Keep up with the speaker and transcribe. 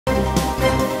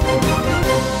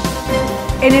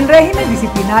En el régimen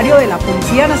disciplinario de la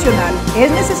Policía Nacional es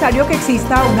necesario que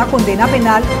exista una condena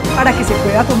penal para que se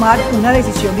pueda tomar una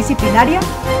decisión disciplinaria.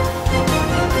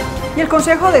 Y el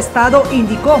Consejo de Estado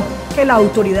indicó que la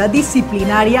autoridad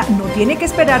disciplinaria no tiene que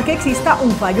esperar que exista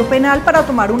un fallo penal para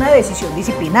tomar una decisión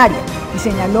disciplinaria y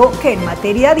señaló que en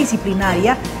materia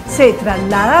disciplinaria se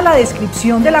traslada la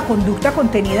descripción de la conducta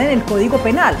contenida en el Código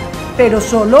Penal, pero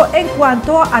solo en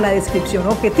cuanto a la descripción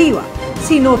objetiva,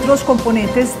 sin otros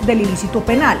componentes del ilícito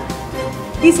penal.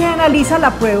 Y se analiza la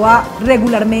prueba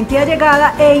regularmente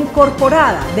allegada e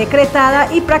incorporada,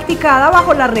 decretada y practicada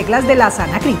bajo las reglas de la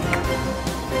sana crítica.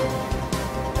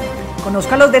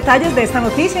 Conozca los detalles de esta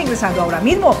noticia ingresando ahora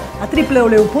mismo a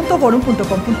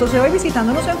www.forum.com.co y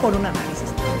visitándonos en Forum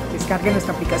Análisis. Descargue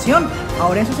nuestra aplicación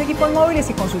ahora en sus equipos móviles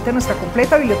y consulte nuestra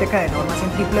completa biblioteca de normas en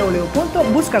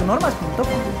www.buscarnormas.com.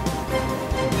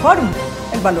 Forum,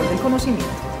 el valor del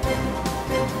conocimiento.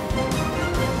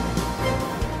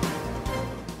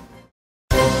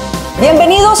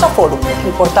 Bienvenidos a Forum,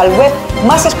 el portal web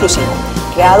más exclusivo,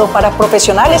 creado para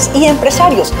profesionales y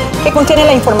empresarios, que contiene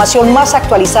la información más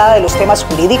actualizada de los temas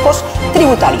jurídicos,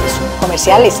 tributarios,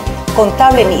 comerciales,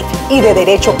 contable NIF y de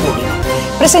derecho público,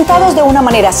 presentados de una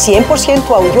manera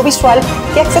 100% audiovisual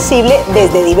y accesible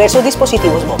desde diversos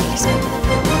dispositivos móviles.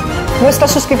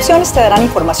 Nuestras suscripciones te darán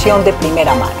información de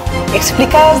primera mano,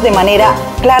 explicadas de manera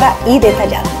clara y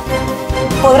detallada.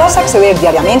 Podrás acceder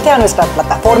diariamente a nuestra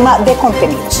plataforma de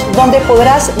contenidos, donde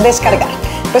podrás descargar,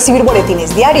 recibir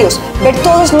boletines diarios, ver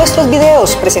todos nuestros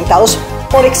videos presentados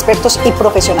por expertos y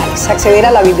profesionales, acceder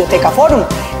a la biblioteca Forum,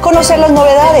 conocer las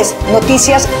novedades,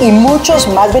 noticias y muchos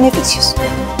más beneficios.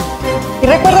 Y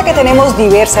recuerda que tenemos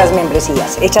diversas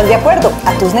membresías hechas de acuerdo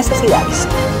a tus necesidades.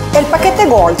 El paquete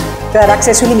Gold te dará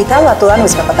acceso ilimitado a toda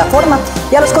nuestra plataforma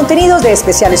y a los contenidos de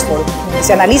especiales Forum, donde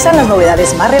se analizan las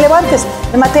novedades más relevantes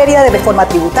en materia de reforma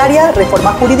tributaria,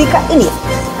 reforma jurídica y NIF,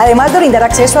 además de brindar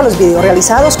acceso a los videos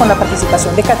realizados con la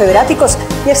participación de catedráticos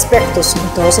y expertos en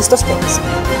todos estos temas.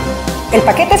 El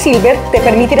paquete Silver te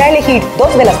permitirá elegir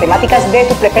dos de las temáticas de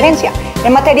tu preferencia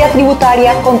en materia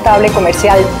tributaria, contable,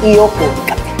 comercial y o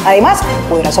pública. Además,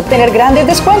 podrás obtener grandes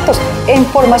descuentos en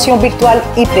formación virtual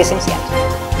y presencial.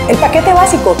 El paquete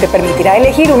básico te permitirá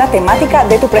elegir una temática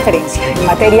de tu preferencia en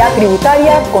materia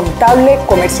tributaria, contable,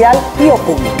 comercial y o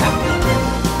pública.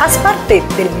 Haz parte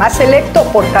del más selecto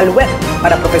portal web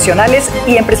para profesionales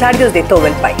y empresarios de todo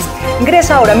el país.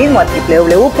 Ingresa ahora mismo a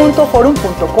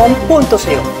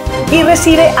www.forum.com.co y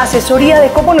recibe asesoría de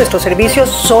cómo nuestros servicios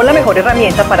son la mejor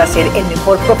herramienta para ser el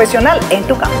mejor profesional en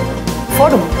tu campo.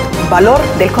 Forum, valor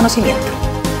del conocimiento.